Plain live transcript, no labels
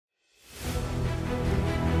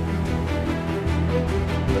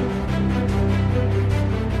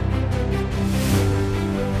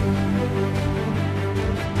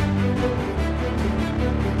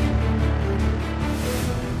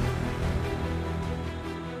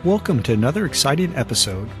Welcome to another exciting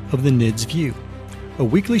episode of the NIDS View, a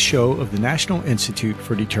weekly show of the National Institute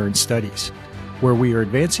for Deterrence Studies, where we are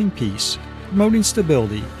advancing peace, promoting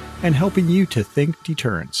stability, and helping you to think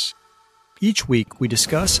deterrence. Each week, we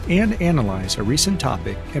discuss and analyze a recent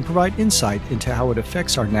topic and provide insight into how it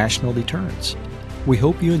affects our national deterrence. We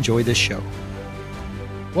hope you enjoy this show.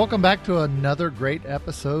 Welcome back to another great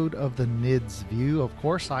episode of the NIDS View. Of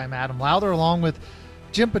course, I'm Adam Lowther along with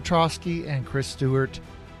Jim Petrosky and Chris Stewart.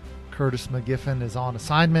 Curtis McGiffin is on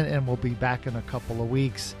assignment and will be back in a couple of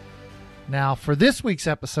weeks. Now, for this week's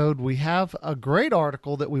episode, we have a great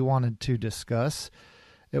article that we wanted to discuss.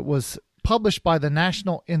 It was published by the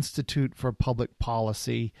National Institute for Public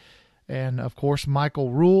Policy. And, of course,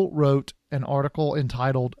 Michael Ruhl wrote an article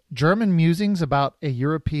entitled German Musings About a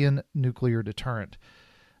European Nuclear Deterrent.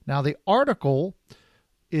 Now, the article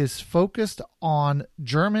is focused on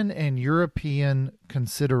German and European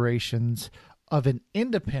considerations of an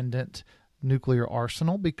independent nuclear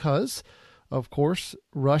arsenal because, of course,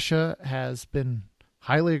 Russia has been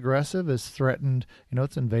highly aggressive, has threatened,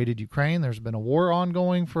 it's invaded Ukraine. There's been a war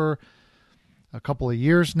ongoing for a couple of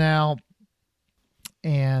years now.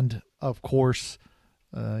 And, of course,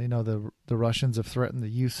 the Russians have threatened the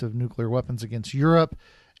use of nuclear weapons against Europe.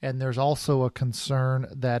 And there's also a concern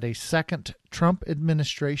that a second Trump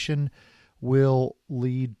administration will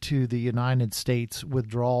lead to the United States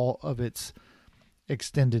withdrawal of its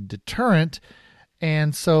extended deterrent.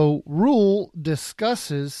 And so Ruhl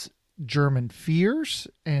discusses German fears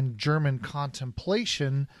and German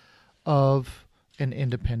contemplation of an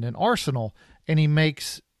independent arsenal. And he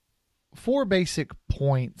makes four basic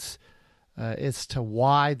points as to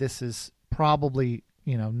why this is probably,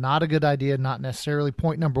 not a good idea, not necessarily.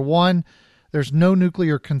 Point number one, there's no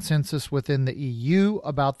nuclear consensus within the EU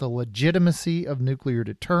about the legitimacy of nuclear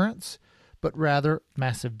deterrence, but rather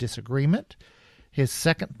massive disagreement. His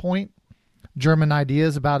second point, German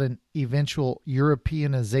ideas about an eventual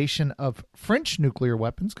Europeanization of French nuclear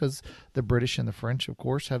weapons, because the British and the French, of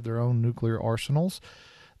course, have their own nuclear arsenals,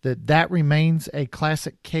 that remains a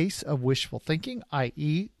classic case of wishful thinking,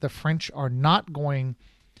 i.e. the French are not going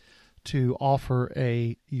to offer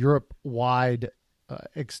a Europe-wide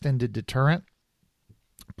extended deterrent.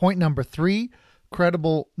 Point number three,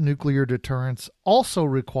 credible nuclear deterrence also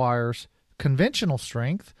requires conventional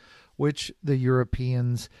strength, which the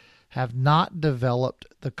Europeans have not developed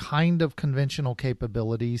the kind of conventional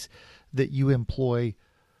capabilities that you employ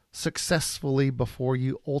successfully before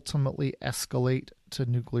you ultimately escalate to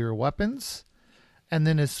nuclear weapons. And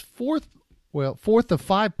then his fourth of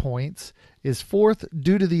 5 points is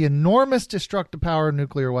due to the enormous destructive power of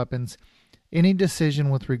nuclear weapons, any decision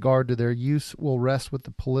with regard to their use will rest with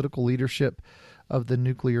the political leadership of the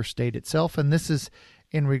nuclear state itself. And this is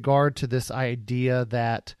in regard to this idea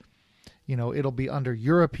that it'll be under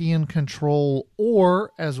European control,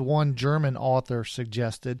 or as one German author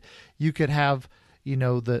suggested, you could have,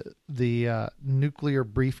 the nuclear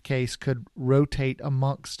briefcase could rotate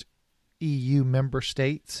amongst EU member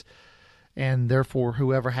states, and therefore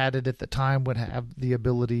whoever had it at the time would have the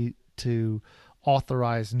ability to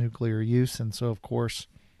authorize nuclear use. And so, of course,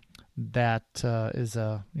 that is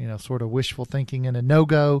a, sort of wishful thinking and a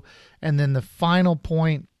no-go. And then the final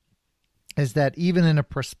point is that even in a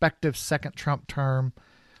prospective second Trump term,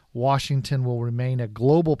 Washington will remain a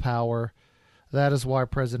global power. That is why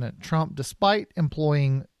President Trump, despite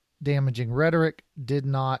employing damaging rhetoric, did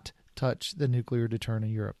not touch the nuclear deterrent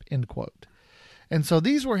in Europe, end quote. And so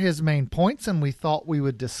these were his main points, and we thought we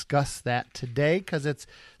would discuss that today because it's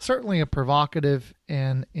certainly a provocative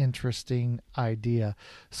and interesting idea.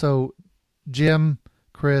 So, Jim,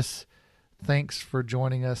 Chris, thanks for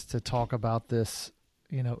joining us to talk about this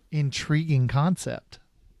intriguing concept.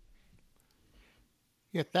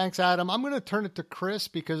 Yeah, thanks, Adam. I'm going to turn it to Chris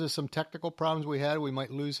because of some technical problems we had. We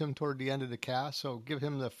might lose him toward the end of the cast, so give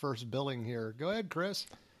him the first billing here. Go ahead, Chris.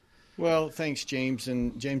 Well, thanks, James.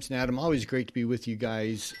 And Adam, always great to be with you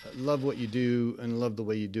guys. Love what you do and love the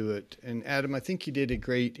way you do it. And Adam, I think you did a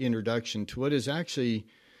great introduction to what is actually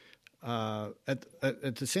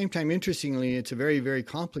at the same time, interestingly, it's a very, very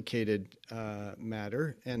complicated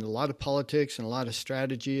matter, and a lot of politics and a lot of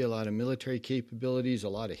strategy, a lot of military capabilities, a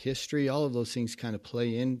lot of history. All of those things kind of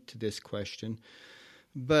play into this question.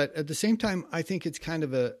 But at the same time, I think it's kind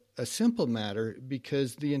of a simple matter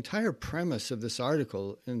because the entire premise of this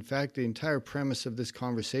article, in fact, the entire premise of this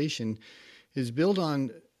conversation is built on,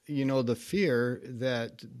 the fear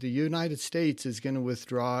that the United States is going to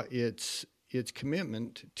withdraw its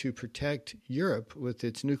commitment to protect Europe with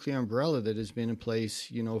its nuclear umbrella that has been in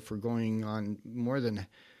place, for going on more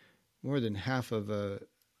than half a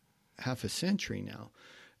century now.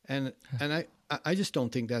 And I just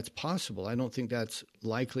don't think that's possible. I don't think that's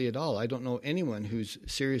likely at all. I don't know anyone who's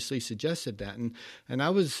seriously suggested that. And I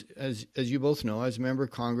was, as you both know, I was a member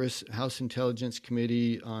of Congress, House Intelligence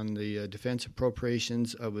Committee on the Defense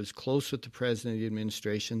Appropriations. I was close with the President of the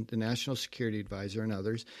administration, the National Security Advisor, and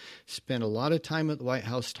others. Spent a lot of time at the White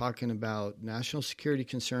House talking about national security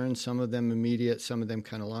concerns, some of them immediate, some of them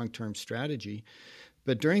kind of long-term strategy.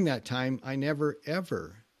 But during that time, I never,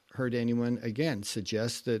 ever heard anyone, again,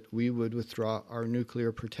 suggest that we would withdraw our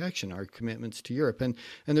nuclear protection, our commitments to Europe. And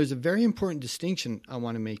there's a very important distinction I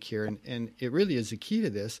want to make here, and it really is the key to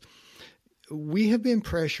this. We have been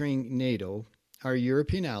pressuring NATO, our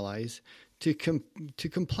European allies, to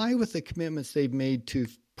comply with the commitments they've made to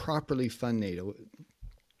properly fund NATO.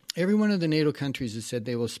 Every one of the NATO countries has said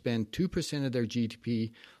they will spend 2% of their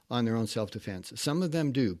GDP on their own self-defense. Some of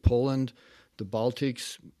them do. Poland, the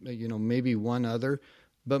Baltics, maybe one other.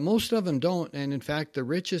 But most of them don't, and in fact, the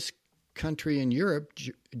richest country in Europe,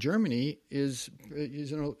 Germany, is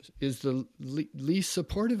the least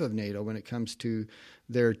supportive of NATO when it comes to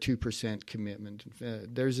their 2% commitment.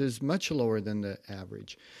 Theirs is much lower than the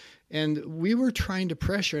average, and we were trying to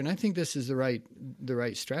pressure, and I think this is the right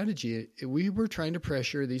strategy. We were trying to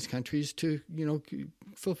pressure these countries to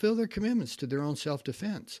fulfill their commitments to their own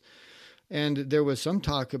self-defense. And there was some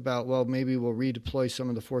talk about, well, maybe we'll redeploy some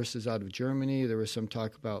of the forces out of Germany. There was some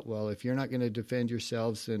talk about, well, if you're not going to defend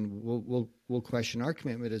yourselves, then we'll question our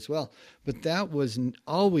commitment as well. But that was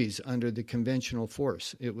always under the conventional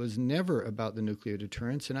force. It was never about the nuclear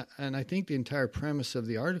deterrence. And I think the entire premise of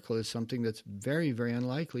the article is something that's very, very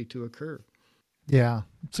unlikely to occur. Yeah,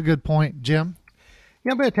 it's a good point. Jim?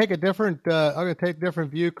 Yeah, I'm going to take a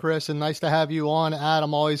different view, Chris, and nice to have you on.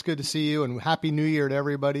 Adam, always good to see you, and Happy New Year to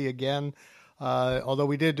everybody again. Although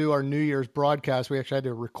we did do our New Year's broadcast, we actually had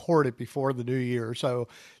to record it before the New Year. So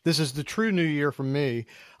this is the true New Year for me.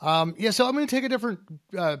 So I'm going to take a different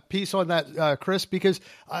piece on that, Chris, because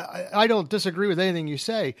I don't disagree with anything you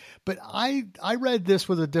say, but I read this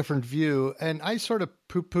with a different view, and I sort of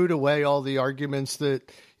poo-pooed away all the arguments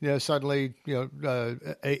that, suddenly,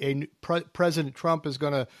 President Trump is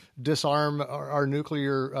going to disarm our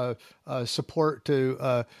nuclear support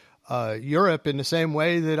to Europe in the same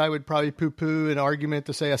way that I would probably poo-poo an argument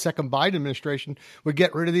to say a second Biden administration would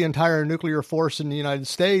get rid of the entire nuclear force in the United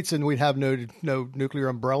States and we'd have no nuclear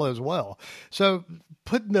umbrella as well. So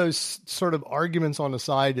putting those sort of arguments on the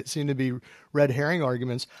side that seem to be red herring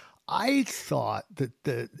arguments, I thought that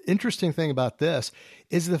the interesting thing about this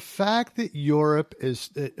is the fact that Europe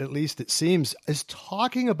is, at least it seems, is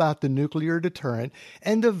talking about the nuclear deterrent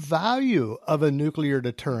and the value of a nuclear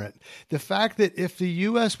deterrent. The fact that if the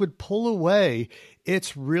U.S. would pull away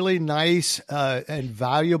its really nice and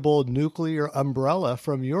valuable nuclear umbrella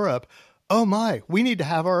from Europe, oh my, we need to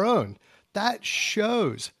have our own. That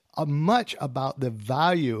shows much about the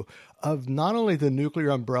value of not only the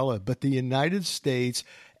nuclear umbrella, but the United States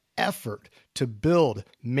effort to build,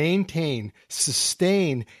 maintain,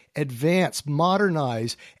 sustain, advance,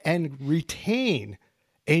 modernize, and retain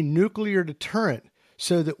a nuclear deterrent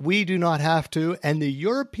so that we do not have to, and the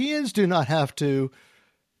Europeans do not have to,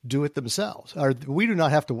 do it themselves. Or we do not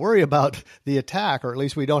have to worry about the attack, or at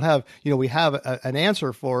least we don't have, we have an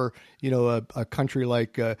answer for, a country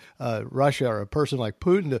like Russia or a person like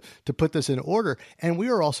Putin to put this in order. And we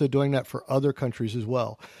are also doing that for other countries as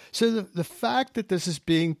well. So the fact that this is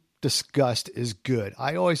being discussed is good.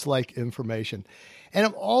 I always like information. And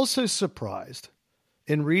I'm also surprised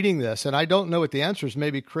in reading this, and I don't know what the answer is.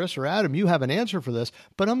 Maybe Chris or Adam, you have an answer for this,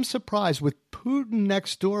 but I'm surprised with Putin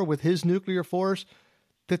next door with his nuclear force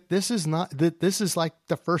that this is like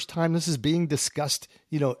the first time this is being discussed,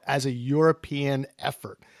 as a European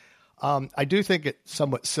effort. I do think it's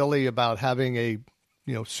somewhat silly about having a,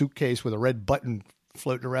 suitcase with a red button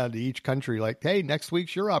floating around to each country like, hey, next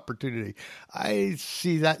week's your opportunity. I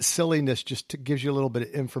see that silliness just gives you a little bit of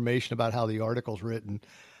information about how the article's written.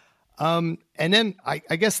 And then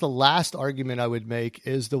I guess the last argument I would make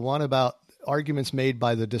is the one about arguments made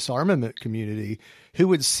by the disarmament community who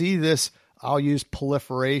would see this. I'll use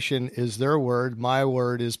proliferation is their word. My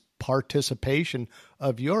word is participation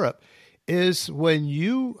of Europe. Is when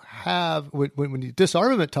you have, when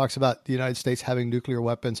disarmament talks about the United States having nuclear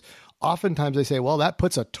weapons, oftentimes they say, well, that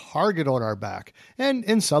puts a target on our back. And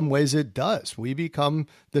in some ways it does. We become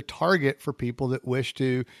the target for people that wish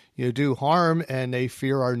to do harm and they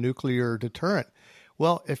fear our nuclear deterrent.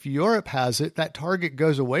 Well, if Europe has it, that target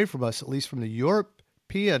goes away from us, at least from the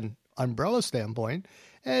European umbrella standpoint.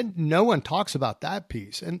 And no one talks about that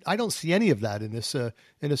piece. And I don't see any of that in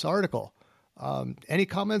this article. Any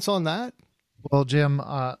comments on that? Well, Jim,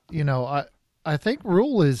 I think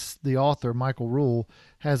Ruhl is the author, Michael Ruhl,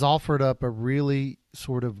 has offered up a really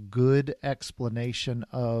sort of good explanation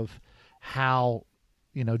of how,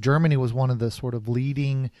 Germany was one of the sort of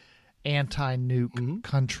leading anti-nuke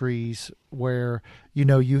countries where,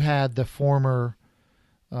 you had the former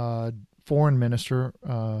foreign minister,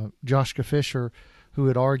 Joschka Fischer, who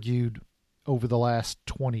had argued over the last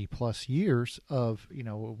 20 plus years of, it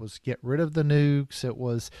was get rid of the nukes. It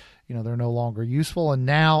was, they're no longer useful. And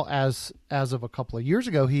now as of a couple of years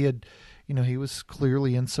ago, he had, he was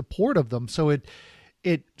clearly in support of them. So it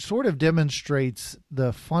sort of demonstrates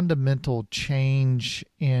the fundamental change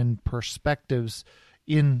in perspectives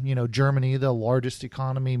in, Germany, the largest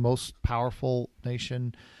economy, most powerful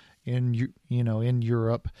nation in, in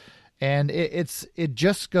Europe. And it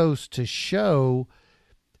just goes to show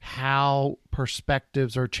how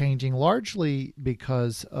perspectives are changing, largely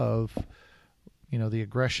because of, the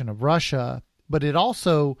aggression of Russia. But it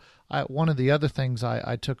also, one of the other things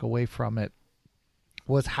I took away from it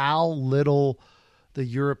was how little the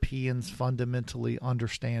Europeans fundamentally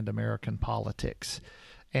understand American politics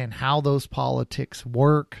and how those politics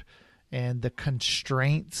work and the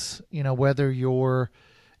constraints, whether you're,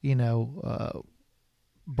 Barack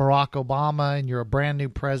Obama and you're a brand new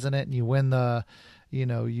president and you win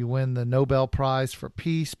the Nobel Prize for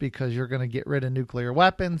Peace because you're going to get rid of nuclear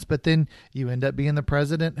weapons, but then you end up being the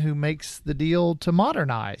president who makes the deal to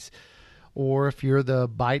modernize. Or if you're the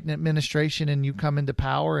Biden administration and you come into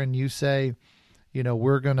power and you say,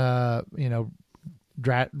 we're going to,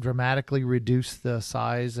 dramatically reduce the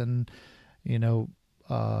size and,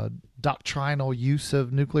 doctrinal use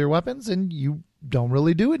of nuclear weapons, and you don't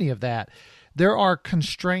really do any of that. There are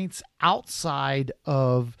constraints outside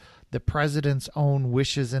of the president's own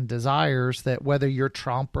wishes and desires that whether you're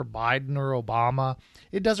Trump or Biden or Obama,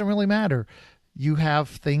 it doesn't really matter. You have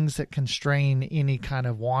things that constrain any kind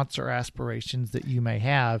of wants or aspirations that you may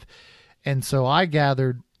have. And so I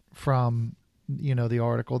gathered from, the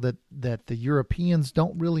article that the Europeans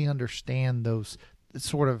don't really understand those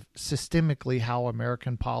sort of systemically how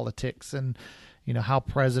American politics and, how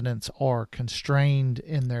presidents are constrained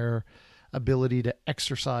in their ability to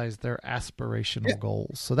exercise their aspirational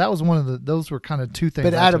goals. So that was those were kind of two things.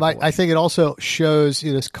 But Adam, I think it also shows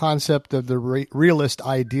this concept of the realist,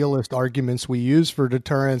 idealist arguments we use for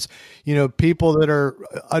deterrence. People that are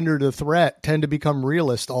under the threat tend to become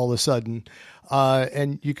realist all of a sudden.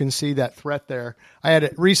 And you can see that threat there. I had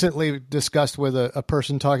it recently discussed with a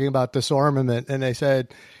person talking about disarmament, and they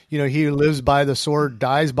said, he who lives by the sword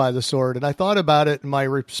dies by the sword. And I thought about it, and my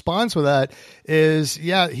response with that is,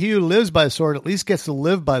 yeah, he who lives by the sword at least gets to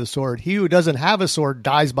live by the sword. He who doesn't have a sword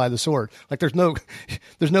dies by the sword. Like there's no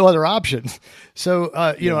other option. So,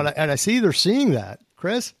 and I see they're seeing that.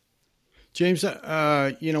 Chris? James,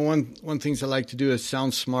 one thing I like to do is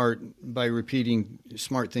sound smart by repeating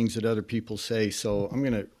smart things that other people say. So I'm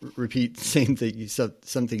going to repeat the same thing,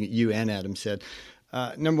 something that you and Adam said.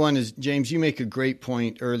 Number one is, James, you make a great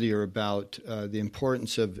point earlier about the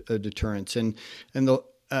importance of deterrence.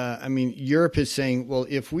 Europe is saying, well,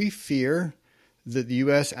 if we fear that the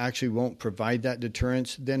U.S. actually won't provide that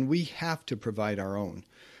deterrence, then we have to provide our own.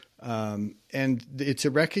 And it's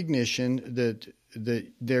a recognition that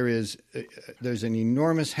there's an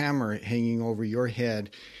enormous hammer hanging over your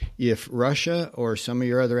head if Russia or some of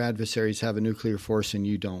your other adversaries have a nuclear force and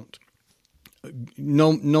you don't.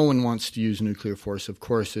 No one wants to use nuclear force, of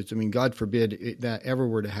course. God forbid that ever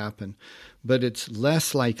were to happen, but it's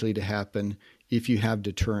less likely to happen if you have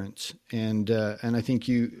deterrence. And I think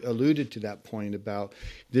you alluded to that point about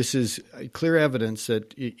this is clear evidence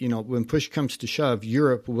that, when push comes to shove,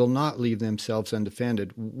 Europe will not leave themselves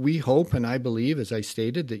undefended. We hope, and I believe, as I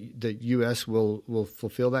stated, that the U.S. will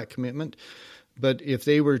fulfill that commitment. But if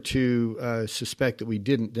they were to suspect that we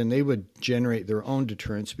didn't, then they would generate their own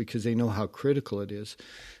deterrence because they know how critical it is.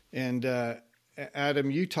 And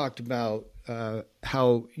Adam, you talked about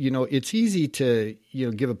how, it's easy to,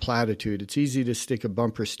 give a platitude. It's easy to stick a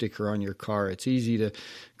bumper sticker on your car. It's easy to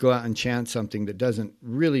go out and chant something that doesn't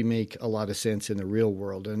really make a lot of sense in the real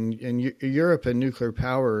world. And Europe and nuclear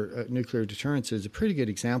power, nuclear deterrence is a pretty good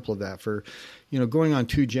example of that. For, going on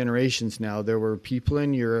 2 generations now, there were people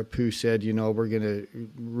in Europe who said, we're going to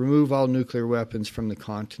remove all nuclear weapons from the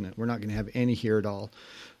continent. We're not going to have any here at all.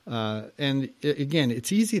 And again,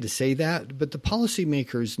 it's easy to say that, but the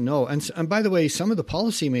policymakers know. And by the way, some of the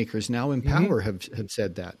policymakers now in power have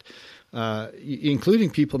said that. including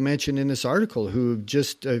people mentioned in this article who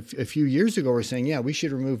just a few years ago were saying, yeah, we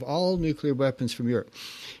should remove all nuclear weapons from Europe.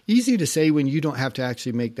 Easy to say when you don't have to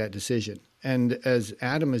actually make that decision. And as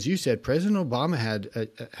Adam, as you said, President Obama had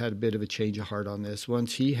a bit of a change of heart on this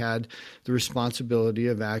once he had the responsibility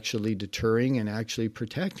of actually deterring and actually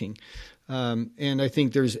protecting. And I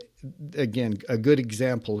think there's, again, a good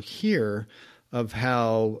example here of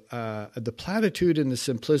how the platitude and the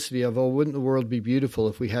simplicity of, oh, wouldn't the world be beautiful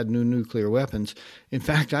if we had no nuclear weapons? In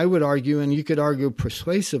fact, I would argue, and you could argue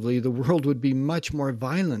persuasively, the world would be much more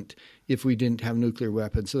violent if we didn't have nuclear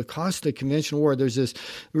weapons. So the cost of conventional war, there's this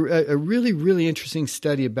a really, really interesting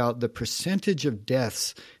study about the percentage of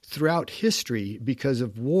deaths throughout history because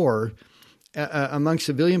of war among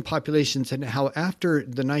civilian populations, and how after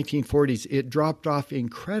the 1940s it dropped off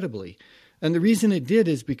incredibly. And the reason it did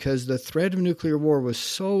is because the threat of nuclear war was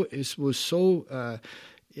so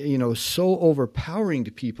overpowering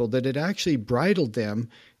to people that it actually bridled them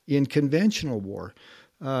in conventional war.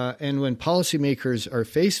 And when policymakers are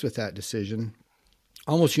faced with that decision,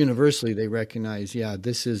 almost universally they recognize, yeah,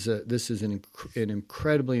 this is an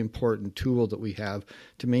incredibly important tool that we have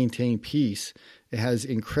to maintain peace. It has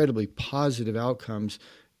incredibly positive outcomes,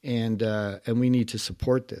 and we need to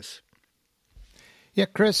support this. Yeah,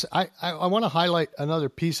 Chris, I want to highlight another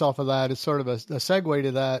piece off of that. It's sort of a segue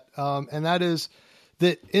to that, and that is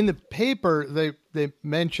that in the paper they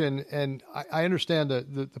mention, and I understand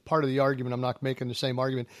the part of the argument. I'm not making the same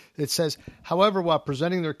argument. It says, however, while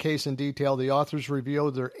presenting their case in detail, the authors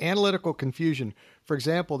revealed their analytical confusion. For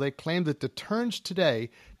example, they claim that deterrence today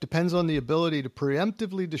depends on the ability to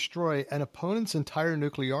preemptively destroy an opponent's entire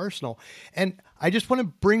nuclear arsenal. And I just want to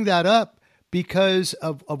bring that up because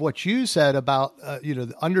of what you said about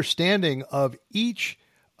the understanding of each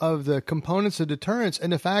of the components of deterrence,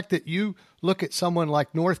 and the fact that you look at someone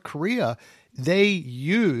like North Korea, they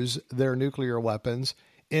use their nuclear weapons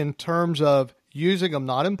in terms of using them,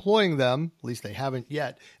 not employing them, at least they haven't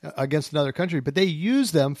yet, against another country, but they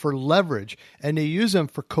use them for leverage and they use them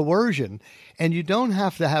for coercion. And you don't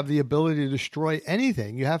have to have the ability to destroy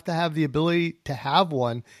anything. You have to have the ability to have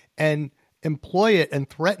one and employ it and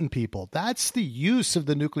threaten people. That's the use of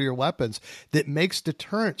the nuclear weapons that makes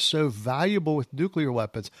deterrence so valuable with nuclear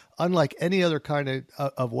weapons, unlike any other kind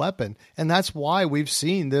of weapon. And that's why we've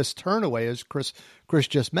seen this turn away, as Chris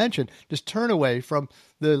just mentioned, this turn away from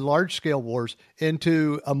the large-scale wars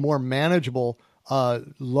into a more manageable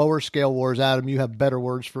lower-scale wars. Adam, you have better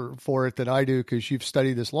words for it than I do because you've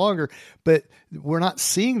studied this longer. But we're not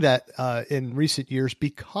seeing that in recent years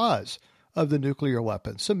because of the nuclear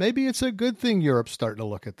weapons. So maybe it's a good thing Europe's starting to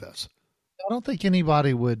look at this. I don't think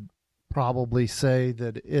anybody would probably say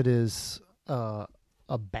that it is a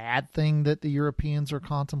bad thing that the Europeans are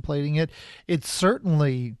contemplating it. It's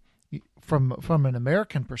certainly, from an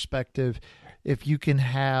American perspective, if you can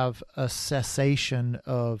have a cessation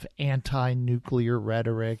of anti-nuclear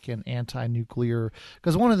rhetoric and anti-nuclear,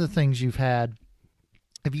 because one of the things you've had,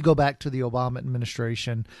 if you go back to the Obama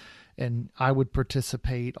administration, and I would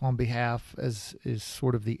participate on behalf as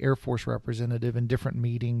sort of the Air Force representative in different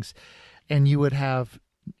meetings, and you would have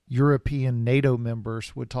European NATO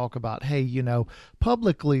members would talk about, hey,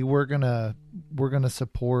 publicly we're gonna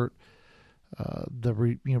support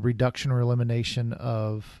the reduction or elimination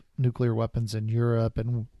of nuclear weapons in Europe,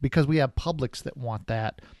 and because we have publics that want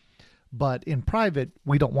that, but in private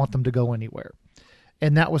we don't want them to go anywhere.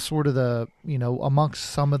 And that was sort of the amongst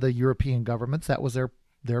some of the European governments, that was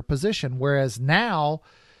their position. Whereas now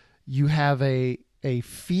you have a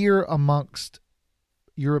fear amongst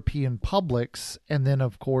European publics, and then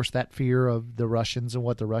of course that fear of the Russians and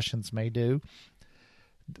what the Russians may do,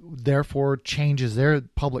 therefore changes their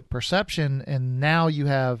public perception. And now you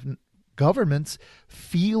have governments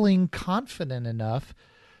feeling confident enough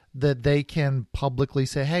that they can publicly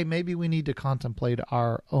say, hey, maybe we need to contemplate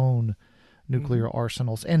our own nuclear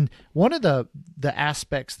arsenals. And one of the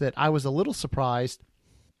aspects that I was a little surprised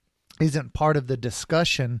isn't part of the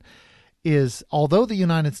discussion is, although the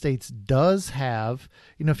United States does have,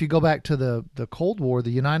 if you go back to the Cold War, the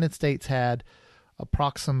United States had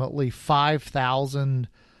approximately 5,000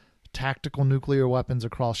 tactical nuclear weapons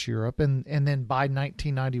across Europe. And then by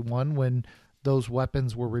 1991, when those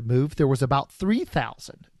weapons were removed, there was about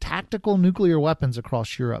 3,000 tactical nuclear weapons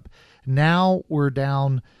across Europe. Now we're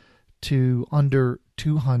down to under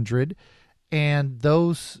 200, and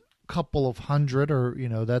those couple of hundred are,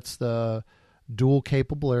 that's the dual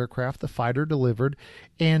capable aircraft, the fighter delivered.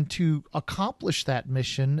 And to accomplish that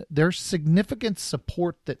mission, there's significant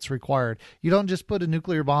support that's required. You don't just put a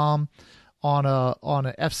nuclear bomb on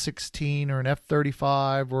a F-16 or an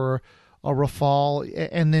F-35 or a Rafale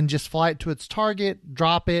and then just fly it to its target,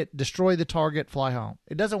 drop it, destroy the target, fly home.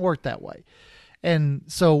 It doesn't work that way. And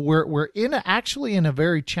so we're actually in a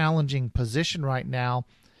very challenging position right now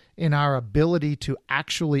in our ability to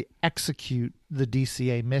actually execute the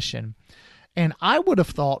DCA mission. And I would have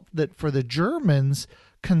thought that for the Germans,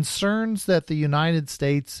 concerns that the United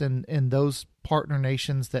States and those partner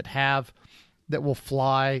nations that will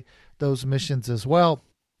fly those missions as well,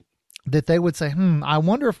 that they would say, I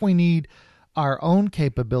wonder if we need our own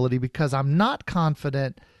capability, because I'm not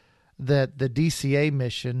confident that the DCA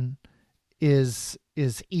mission is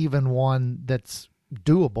even one that's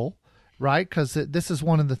doable, right? Because this is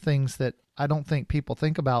one of the things that I don't think people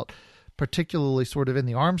think about, particularly sort of in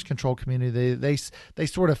the arms control community. They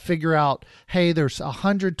sort of figure out, hey, there's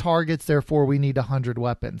 100 targets, therefore we need 100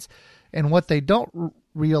 weapons. And what they don't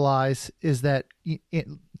realize is that,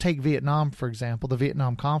 take Vietnam, for example, the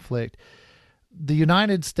Vietnam conflict, the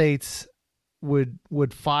United States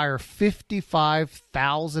would fire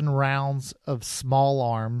 55,000 rounds of small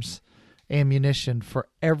arms ammunition for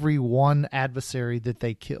every one adversary that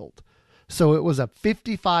they killed. So it was a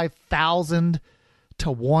 55,000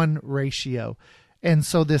 to 1 ratio. And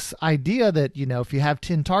so this idea that, if you have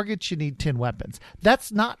 10 targets, you need 10 weapons,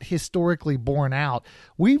 that's not historically borne out.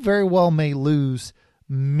 We very well may lose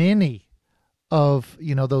many of,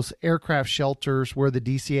 those aircraft shelters where the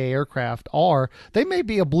DCA aircraft are. They may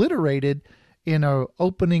be obliterated in a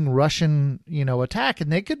opening Russian, attack,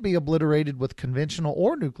 and they could be obliterated with conventional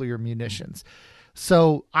or nuclear munitions.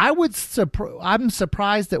 So I'm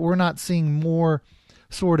surprised that we're not seeing more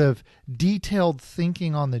sort of detailed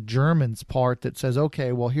thinking on the Germans' part that says,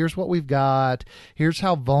 okay, well, here's what we've got. Here's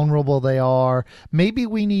how vulnerable they are. Maybe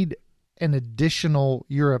we need an additional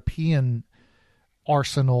European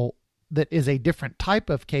arsenal that is a different type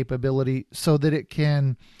of capability so that it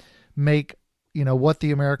can make, what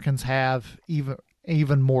the Americans have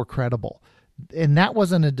even more credible. And that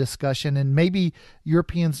wasn't a discussion. And maybe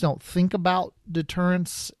Europeans don't think about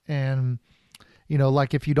deterrence, and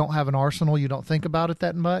like if you don't have an arsenal, you don't think about it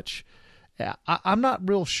that much. I'm not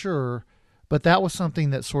real sure, but that was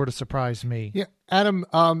something that sort of surprised me. Yeah, Adam,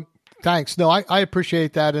 thanks. No, I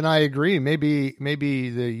appreciate that, and I agree. Maybe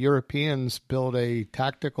the Europeans build a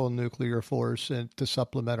tactical nuclear force to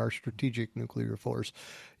supplement our strategic nuclear force,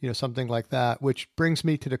 something like that, which brings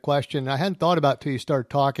me to the question I hadn't thought about till you started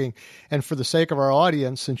talking. And for the sake of our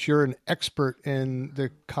audience, since you're an expert in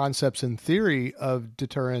the concepts and theory of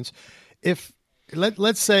deterrence, if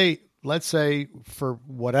let's say for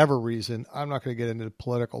whatever reason, I'm not going to get into the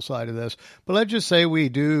political side of this, but let's just say we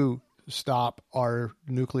do stop our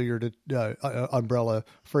nuclear umbrella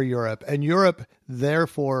for Europe, and Europe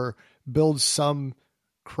therefore builds some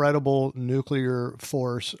credible nuclear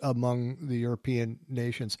force among the European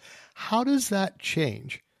nations. How does that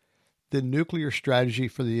change the nuclear strategy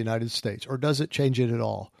for the United States, or does it change it at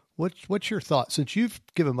all? What's your thought, since you've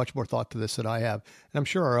given much more thought to this than I have, and I'm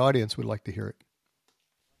sure our audience would like to hear it?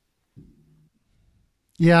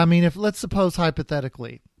 Yeah, I mean, let's suppose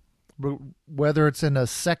hypothetically, whether it's in a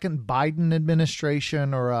second Biden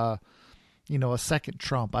administration or a second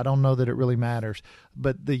Trump, I don't know that it really matters.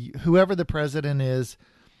 But whoever the president is,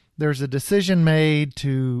 there's a decision made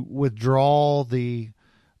to withdraw the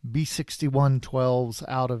B-6112s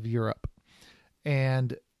out of Europe.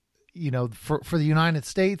 And, for the United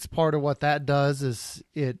States, part of what that does is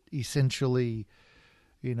it essentially,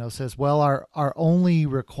 says, well, our only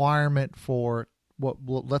requirement for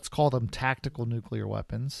let's call them tactical nuclear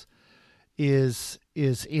weapons is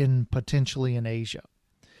potentially in Asia.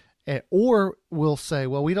 Or we'll say,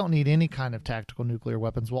 well, we don't need any kind of tactical nuclear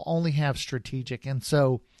weapons. We'll only have strategic. And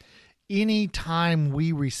so any time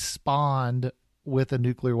we respond with a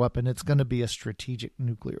nuclear weapon, it's going to be a strategic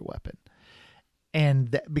nuclear weapon.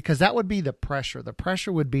 And because that would be the pressure. The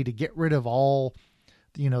pressure would be to get rid of all,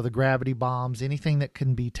 the gravity bombs, anything that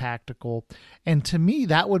can be tactical. And to me,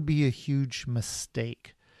 that would be a huge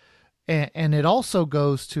mistake. And it also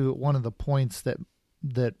goes to one of the points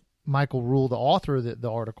that Michael Ruhl, the author of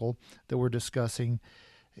the article that we're discussing,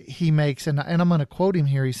 he makes, and I'm going to quote him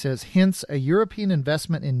here. He says, hence, a European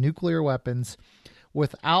investment in nuclear weapons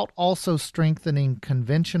without also strengthening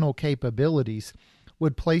conventional capabilities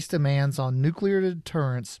would place demands on nuclear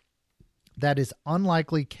deterrence that is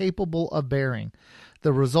unlikely capable of bearing.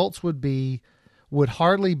 The results would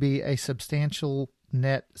hardly be a substantial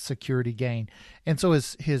net security gain. And so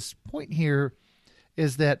his point here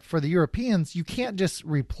is that for the Europeans, you can't just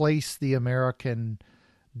replace the American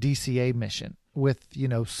DCA mission with,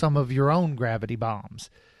 some of your own gravity bombs,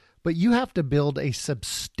 but you have to build a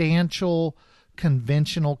substantial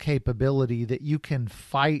conventional capability that you can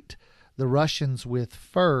fight the Russians with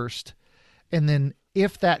first, And then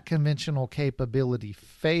if that conventional capability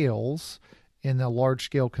fails in a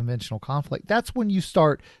large-scale conventional conflict, that's when you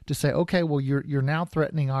start to say, okay, well, you're now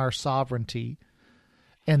threatening our sovereignty,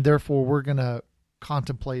 and therefore we're going to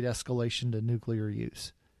contemplate escalation to nuclear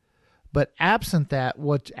use. But absent that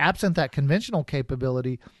conventional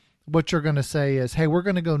capability, what you're going to say is, hey, we're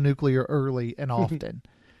going to go nuclear early and often.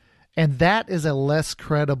 And that is a less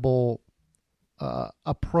credible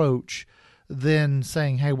approach than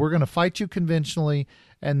saying, hey, we're going to fight you conventionally,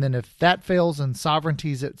 and then if that fails and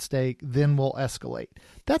sovereignty is at stake, then we'll escalate.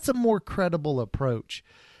 That's a more credible approach.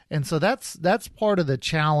 And so that's part of the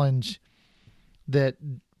challenge that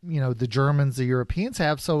the Germans, the Europeans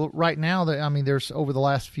have. So right now, there's over the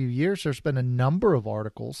last few years, there's been a number of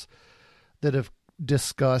articles that have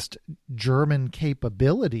discussed German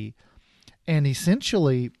capability, and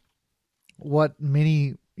essentially what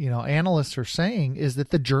many analysts are saying is that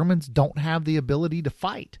the Germans don't have the ability to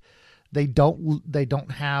fight. They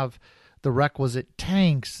don't have the requisite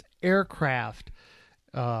tanks, aircraft,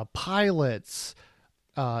 pilots,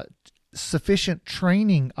 sufficient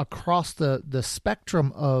training across the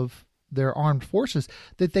spectrum of their armed forces,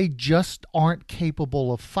 that they just aren't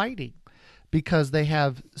capable of fighting, because they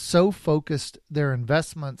have so focused their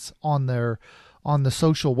investments on the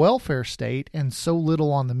social welfare state and so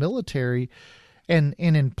little on the military. And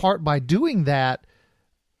in part by doing that,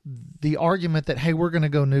 the argument that, hey, we're going to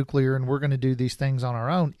go nuclear and we're going to do these things on our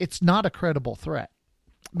own, it's not a credible threat,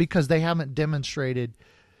 because they haven't demonstrated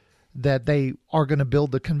that they are going to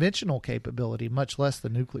build the conventional capability, much less the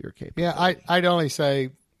nuclear capability. Yeah, I'd only say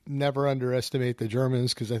never underestimate the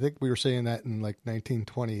Germans, because I think we were saying that in like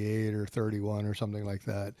 1928 or 31 or something like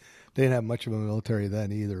that. They didn't have much of a military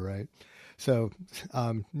then either, right? So,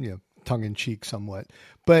 tongue-in-cheek somewhat.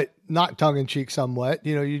 But not tongue-in-cheek somewhat.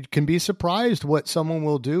 You can be surprised what someone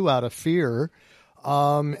will do out of fear,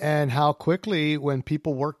 and how quickly, when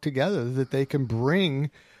people work together, that they can bring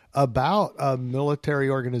about a military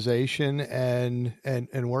organization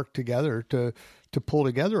and work together to pull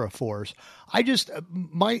together a force. I just,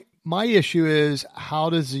 my issue is, how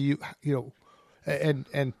does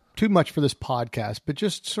and too much for this podcast, but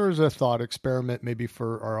just sort of a thought experiment maybe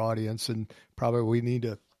for our audience, and probably we need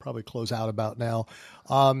to close out about now,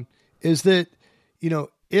 is that,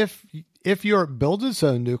 if Europe builds its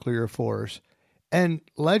own nuclear force, and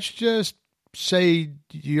let's just say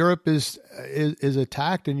Europe is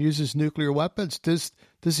attacked and uses nuclear weapons, does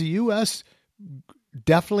the U.S.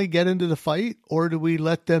 definitely get into the fight, or do we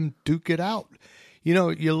let them duke it out?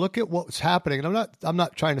 You look at what's happening, and I'm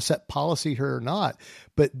not trying to set policy here or not,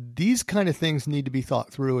 but these kind of things need to be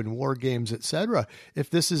thought through in war games, etc. If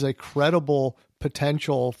this is a credible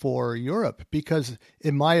potential for Europe, because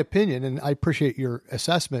in my opinion, and I appreciate your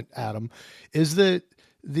assessment, Adam, is that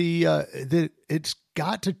that it's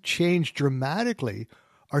got to change dramatically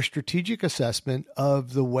our strategic assessment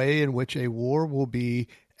of the way in which a war will be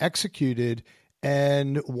executed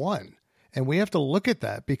and won. And we have to look at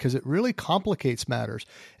that, because it really complicates matters.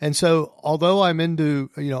 And so, although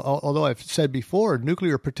although I've said before,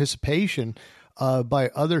 nuclear participation by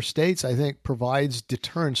other states, I think, provides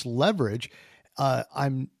deterrence leverage,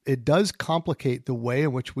 it does complicate the way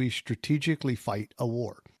in which we strategically fight a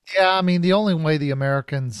war. Yeah, the only way the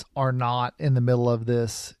Americans are not in the middle of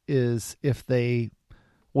this is if they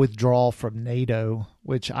withdraw from NATO,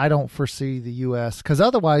 which I don't foresee the U.S., because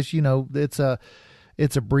otherwise, it's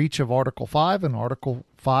a breach of Article 5, and Article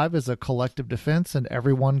 5 is a collective defense, and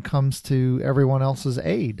everyone comes to everyone else's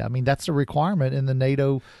aid. That's a requirement in the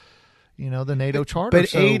NATO, the NATO charter.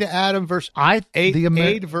 But aid, Adam, versus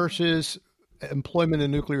aid versus employment of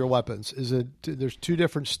nuclear weapons there's two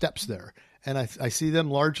different steps there, and I see them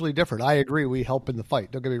largely different. I agree, we help in the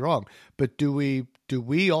fight. Don't get me wrong, but do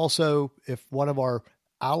we also, if one of our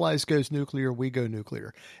allies goes nuclear, we go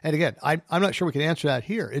nuclear? And again, I'm not sure we can answer that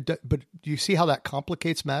here. But do you see how that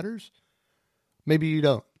complicates matters? Maybe you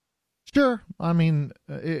don't. Sure.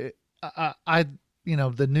 The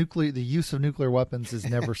use of nuclear weapons is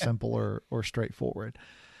never simple or straightforward.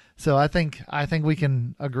 So I think we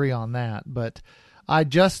can agree on that. But I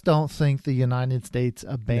just don't think the United States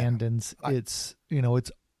abandons its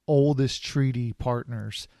oldest treaty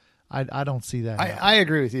partners. I don't see that. I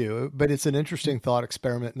agree with you, but it's an interesting thought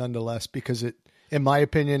experiment nonetheless, because it, in my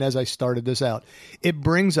opinion, as I started this out, it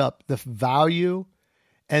brings up the value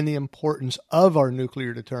and the importance of our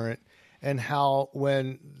nuclear deterrent, and how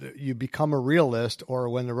when you become a realist, or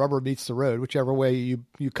when the rubber meets the road, whichever way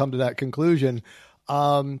you come to that conclusion,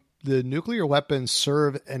 the nuclear weapons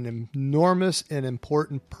serve an enormous and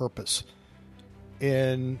important purpose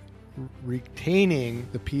in retaining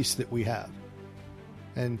the peace that we have.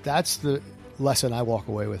 And that's lesson I walk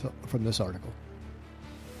away with from this article.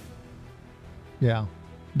 Yeah,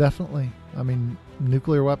 definitely. I mean,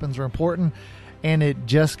 nuclear weapons are important, and it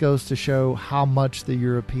just goes to show how much the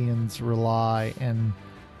Europeans rely and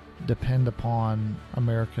depend upon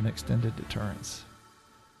American extended deterrence.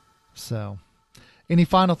 So, any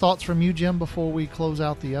final thoughts from you, Jim, before we close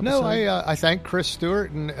out the episode? No, I thank Chris Stewart,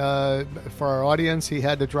 and for our audience, he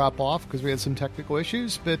had to drop off because we had some technical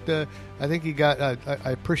issues, but I think he got,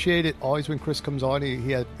 I appreciate it always when Chris comes on.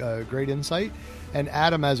 He had great insight. And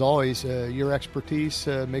Adam, as always, your expertise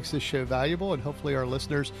makes this show valuable, and hopefully our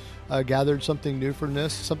listeners gathered something new from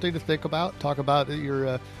this, something to think about, talk about at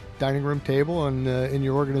your dining room table and in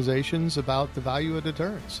your organizations about the value of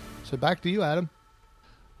deterrence. So back to you, Adam.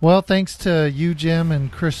 Well, thanks to you, Jim,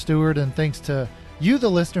 and Chris Stewart, and thanks to you, the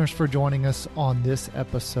listeners, for joining us on this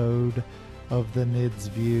episode of the NIDS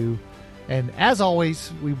View. And as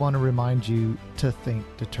always, we want to remind you to think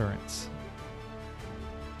deterrence.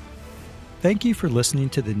 Thank you for listening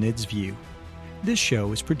to the NIDS View. This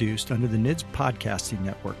show is produced under the NIDS Podcasting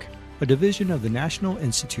Network, a division of the National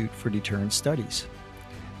Institute for Deterrence Studies.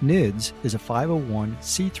 NIDS is a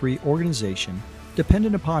 501c3 organization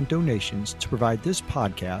dependent upon donations to provide this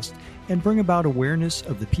podcast and bring about awareness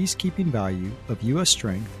of the peacekeeping value of U.S.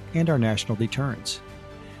 strength and our national deterrence.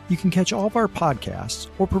 You can catch all of our podcasts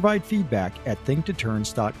or provide feedback at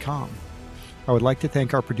thinkdeterrence.com. I would like to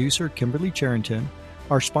thank our producer, Kimberly Charrington,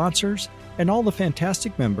 our sponsors, and all the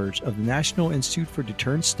fantastic members of the National Institute for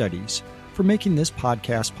Deterrence Studies for making this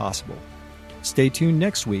podcast possible. Stay tuned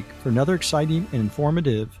next week for another exciting and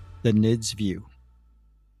informative The NIDS View.